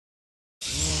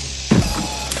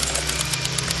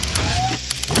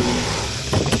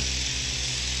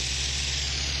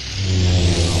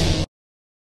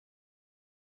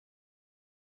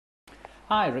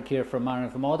Hi, Rick here from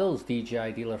Mariner Models,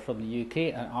 DJI dealer from the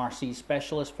UK and RC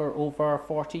specialist for over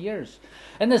 40 years.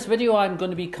 In this video I'm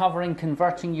going to be covering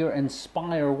converting your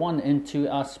Inspire 1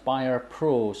 into Aspire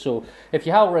Pro. So if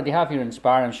you already have your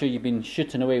Inspire, I'm sure you've been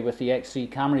shooting away with the X3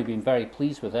 camera, you've been very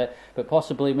pleased with it, but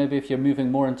possibly maybe if you're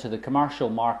moving more into the commercial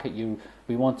market, you'll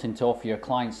be wanting to offer your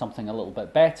clients something a little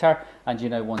bit better and you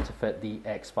now want to fit the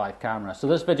X5 camera. So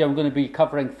this video I'm going to be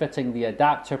covering fitting the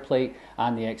adapter plate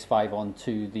and the X5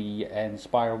 onto the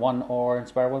Inspire 1 or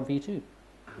Inspire 1 V2.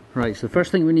 Right, so the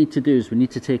first thing we need to do is we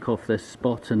need to take off this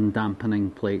spot and dampening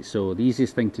plate. So the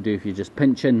easiest thing to do, if you just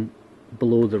pinch in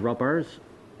below the rubbers,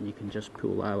 you can just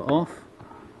pull that off.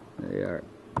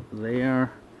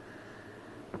 There.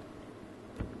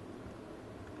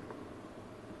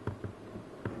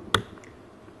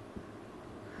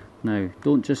 Now,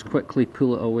 don't just quickly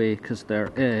pull it away because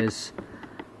there is,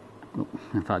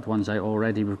 in fact one's out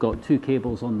already, we've got two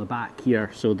cables on the back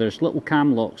here, so there's little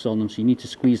cam locks on them, so you need to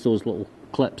squeeze those little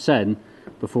clips in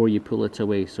before you pull it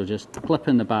away. So just clip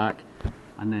in the back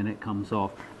and then it comes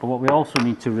off. But what we also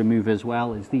need to remove as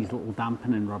well is these little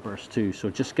dampening rubbers too,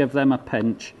 so just give them a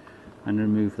pinch and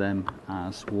remove them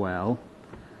as well.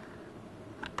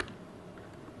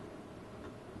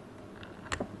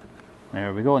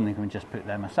 There we go, and then we can just put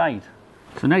them aside.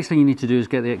 So next thing you need to do is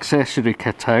get the accessory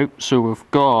kit out. So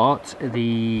we've got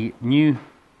the new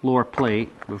lower plate,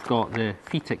 we've got the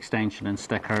feet extension and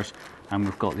stickers, and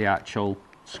we've got the actual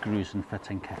screws and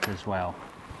fitting kit as well.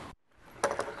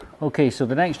 Okay, so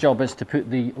the next job is to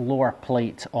put the lower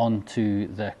plate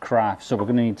onto the craft. So we're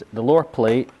going to need the lower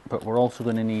plate, but we're also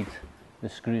going to need the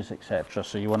screws, etc.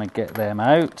 So you want to get them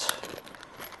out.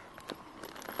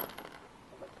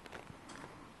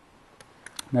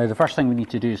 Now the first thing we need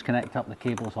to do is connect up the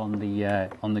cables on the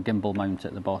gimbal mount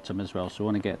at the bottom as well. So we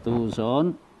want to get those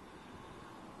on.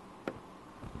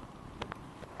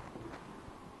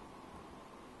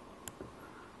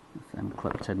 Get them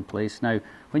clipped in place. Now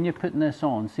when you're putting this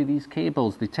on, see these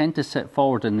cables, they tend to sit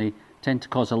forward and they tend to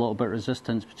cause a little bit of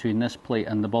resistance between this plate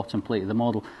and the bottom plate of the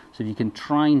model. So if you can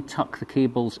try and tuck the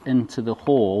cables into the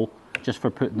hole just for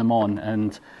putting them on,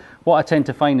 and what I tend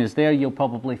to find is there you'll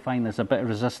probably find there's a bit of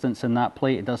resistance in that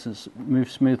plate, it doesn't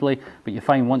move smoothly, but you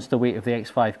find once the weight of the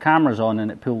X5 camera's on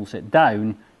and it pulls it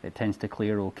down, it tends to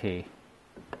clear okay.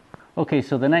 Okay,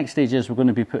 so the next stage is we're going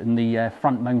to be putting the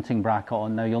front mounting bracket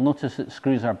on. Now you'll notice that the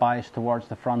screws are biased towards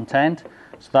the front end,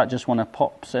 so that just want to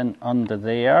pops in under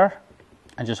there,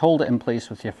 and just hold it in place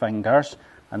with your fingers,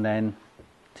 and then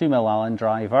 2mm Allen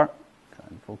driver, try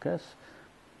and focus,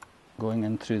 going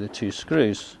in through the two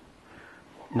screws.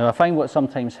 Now I find what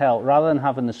sometimes helps, rather than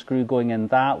having the screw going in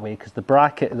that way, because the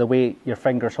bracket, the way your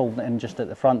finger's holding it in just at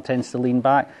the front tends to lean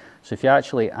back, so if you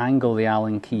actually angle the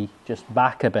Allen key just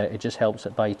back a bit, it just helps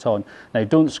it bite on. Now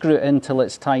don't screw it in till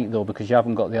it's tight though, because you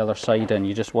haven't got the other side in,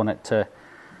 you just want it to,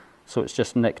 so it's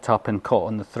just nicked up and caught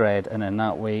on the thread, and then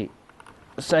that way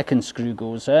the second screw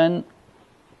goes in,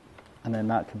 and then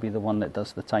that could be the one that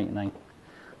does the tightening.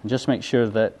 And just make sure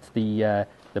that the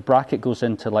bracket goes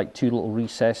into like two little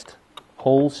recessed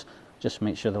holes, just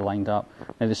make sure they're lined up.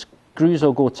 Now the screws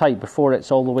will go tight before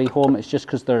it's all the way home, it's just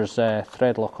because there's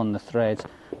thread lock on the threads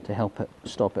to help it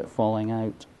stop it falling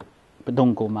out. But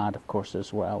don't go mad of course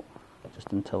as well,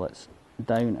 just until it's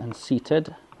down and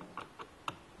seated.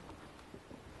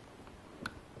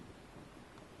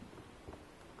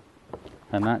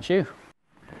 And that's you.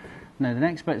 Now the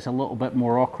next bit's a little bit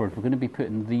more awkward. We're going to be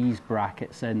putting these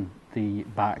brackets in the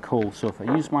back hole. So if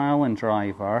I use my Allen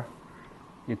driver,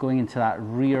 you're going into that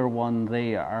rear one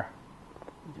there.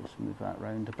 Just move that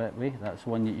round a bit, way. That's the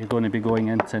one that you're going to be going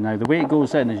into. Now the way it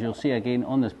goes in, as you'll see again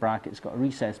on this bracket, it's got a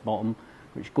recessed bottom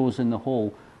which goes in the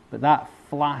hole, but that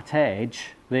flat edge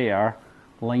there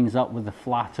lines up with the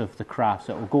flat of the craft,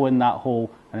 so it will go in that hole,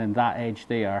 and then that edge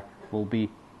there will be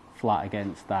flat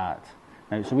against that.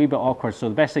 Now it's a wee bit awkward, so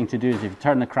the best thing to do is if you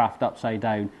turn the craft upside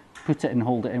down, put it and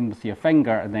hold it in with your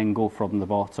finger and then go from the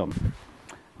bottom.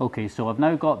 Okay, so I've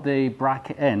now got the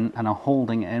bracket in and I'm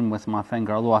holding it in with my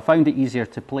finger, although I found it easier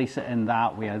to place it in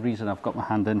that way. The reason I've got my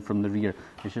hand in from the rear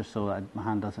is just so that my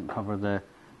hand doesn't cover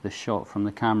the shot from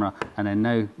the camera. And then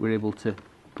now we're able to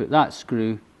put that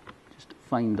screw, just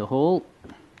find the hole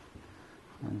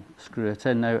and screw it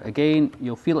in. Now again,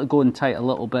 you'll feel it going tight a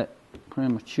little bit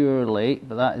prematurely,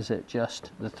 but that is it,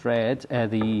 just the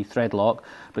thread lock.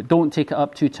 But don't take it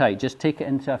up too tight, just take it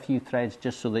into a few threads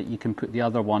just so that you can put the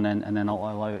other one in, and then it'll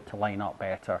allow it to line up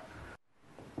better.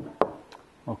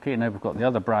 Okay, now we've got the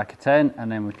other bracket in, and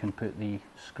then we can put the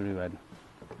screw in.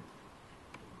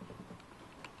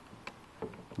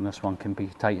 And this one can be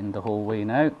tightened the whole way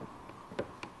now.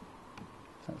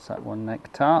 That's that one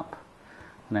nicked up.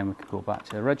 And then we can go back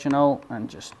to the original and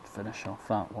just finish off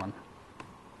that one.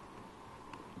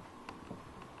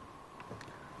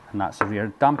 And that's the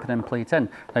rear dampening plate in.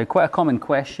 Now, quite a common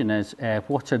question is,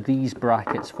 what are these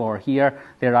brackets for here?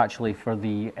 They're actually for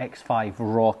the X5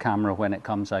 RAW camera when it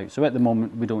comes out. So at the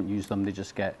moment, we don't use them, they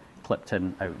just get clipped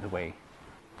in out the way.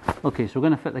 Okay, so we're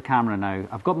going to fit the camera now.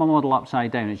 I've got my model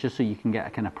upside down, it's just so you can get a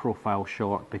kind of profile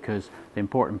shot, because the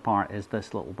important part is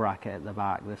this little bracket at the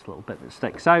back, this little bit that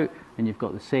sticks out, and you've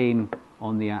got the same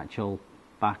on the actual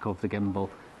back of the gimbal,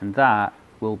 and that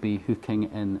will be hooking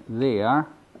in there.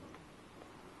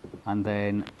 And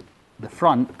then the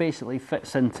front basically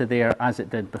fits into there as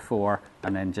it did before,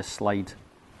 and then just slide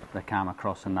the cam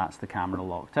across, and that's the camera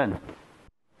locked in.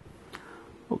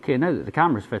 Okay, now that the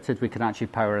camera's fitted, we can actually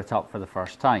power it up for the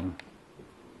first time.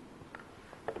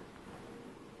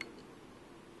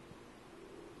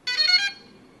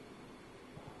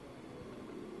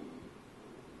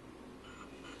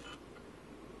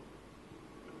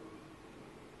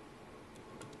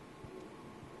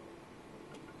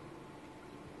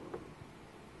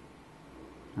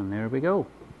 And there we go.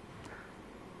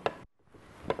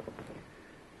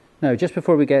 Now, just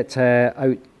before we get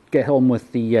on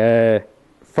with the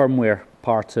firmware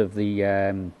part of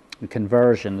the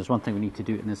conversion, there's one thing we need to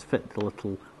do, and is fit the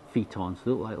little feet on. So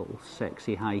they look like little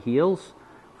sexy high heels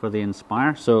for the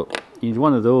Inspire. So you need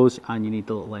one of those, and you need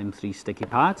the little M3 sticky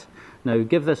pad. Now,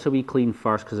 give this a wee clean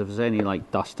first, because if there's any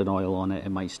like dust and oil on it, it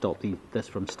might stop this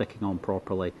from sticking on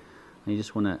properly. And you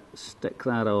just want to stick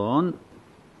that on.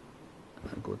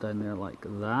 Go down there like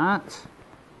that,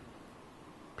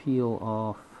 peel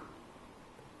off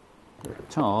the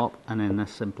top, and then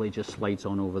this simply just slides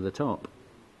on over the top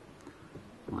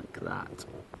like that,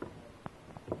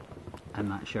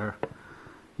 and that's your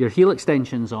heel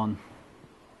extensions on.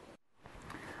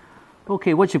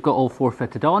 Okay, once you've got all four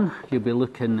fitted on, you'll be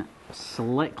looking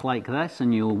slick like this,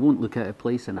 and you won't look out of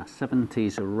place in a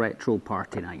 70s retro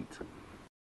party night.